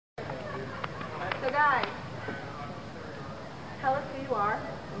guys, tell us who you are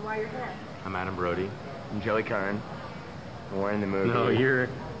and why you're here. I'm Brody. I'm Joey Kern. And we're in the movie. No, you're...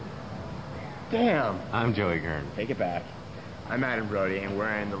 Damn! I'm Joey Kern. Take it back. I'm Adam Brody, and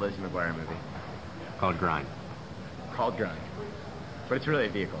we're in the Lizzie McGuire movie. Called Grind. Called Grind. But it's really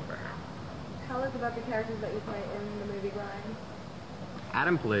a vehicle for her. Tell us about the characters that you play in the movie Grind.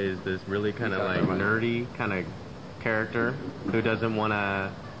 Adam plays this really kind of like nerdy kind of character who doesn't want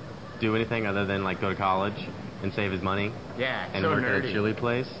to do anything other than like go to college and save his money. Yeah, and so work nerdy. at a chili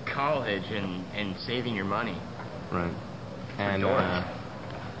place. College and saving your money. Right.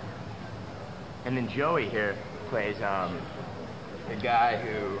 And then Joey here plays the guy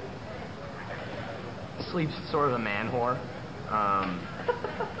who sleeps sort of a man whore.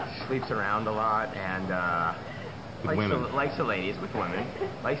 Sleeps around a lot and likes the ladies with women.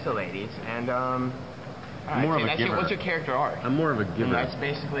 Likes the ladies and more of a giver. What's your character arc? I'm more of a giver. And that's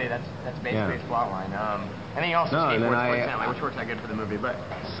basically his plot line. And then he also skateboards, which works out good for the movie. But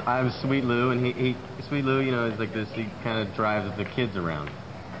I'm Sweet Lou, and he Sweet Lou, you know, is like this. He kind of drives the kids around,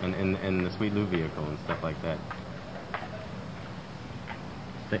 in the Sweet Lou vehicle and stuff like that.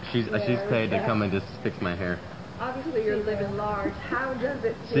 She's paid to come and just fix my hair. Obviously, you're living large. How does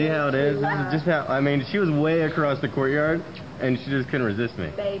it feel? See how it is? This is just how. I mean, she was way across the courtyard, and she just couldn't resist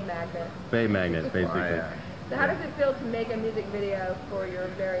me. Babe magnet. Babe magnet, basically. Oh, yeah. So how does it feel to make a music video for your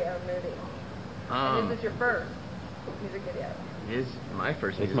very own movie? And is this your first music video? It is my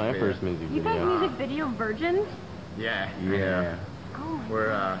first music video. It's my first music video. You guys music video virgins? Yeah. Yeah. Oh my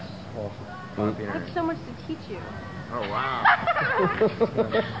We're I have so much to teach you. Oh wow.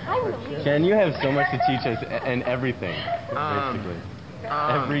 Ken, you have so much to teach us and everything, basically.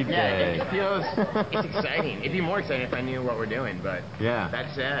 Every day. Yeah, it's exciting. It'd be more exciting if I knew what we're doing, but yeah.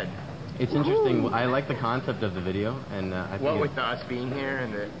 That said. It's interesting. I like the concept of the video, and I think with us being here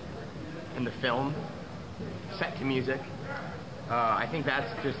and the film set to music, I think that's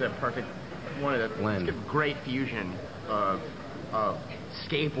just a perfect one of the great fusion of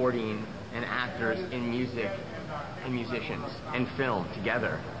skateboarding and actors in music and musicians and film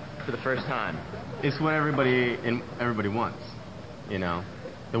together for the first time. It's what everybody wants, you know.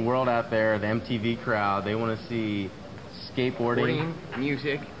 The world out there, the MTV crowd, they want to see skateboarding,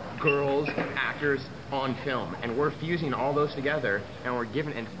 music, girls, actors on film, and we're fusing all those together, and we're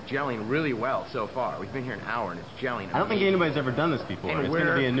giving and it's gelling really well so far. We've been here an hour, and it's gelling. I don't think anybody's ever done this before. And it's going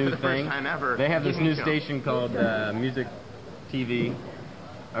to be a new for the thing. First time ever, they have this new station called Music TV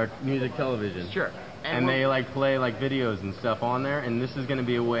or Music Television. Sure. And they play videos and stuff on there, and this is going to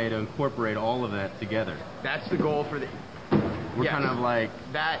be a way to incorporate all of that together. That's the goal for the. We're kind of like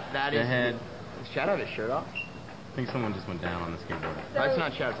that is. Head. Is Chad have his shirt off? I think someone just went down on the skateboard. So that's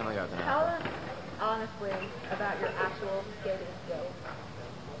not Chad. Something like that. Tell us honestly about your actual skating skills.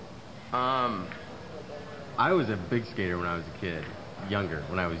 I was a big skater when I was a kid.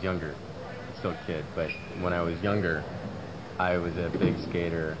 When I was younger. I'm still a kid, but when I was younger, I was a big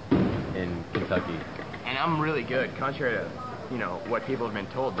skater in Kentucky. And I'm really good, contrary to, what people have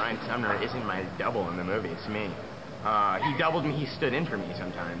been told. Brian Sumner isn't my double in the movie, it's me. He doubled me, he stood in for me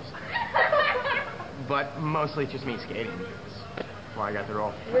sometimes. But mostly it's just me skating. That's why I got the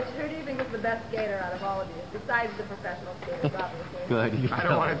role. Who do you think is the best skater out of all of you, besides the professional skaters, obviously? Good. I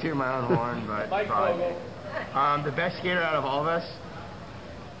don't want to toot my own horn, but probably. The best skater out of all of us,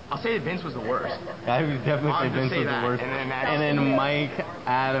 I'll say that Vince was the worst. I would definitely say Vince was the worst. And then Mike,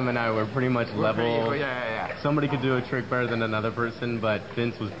 Adam, and I were pretty much level. Yeah. Somebody could do a trick better than another person, but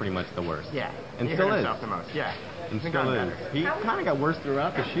Vince was pretty much the worst. Yeah. And still is. The most. Yeah. And still is. He kind of got worse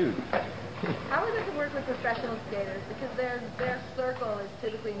throughout the shoot. How is it to work with professional skaters? Because their circle is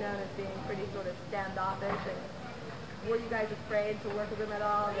typically known as being pretty sort of standoffish. And were you guys afraid to work with them at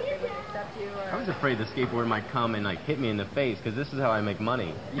all? That they wouldn't accept you? Or? I was afraid the skateboard might come and hit me in the face, because this is how I make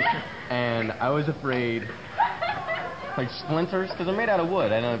money. And I was afraid, splinters, because they're made out of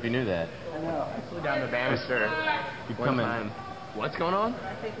wood. I don't know if you knew that. I know. I flew down the banister. You come in. What's going on?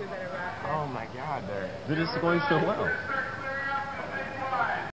 I think we better wrap it. Oh my God, It is going so well.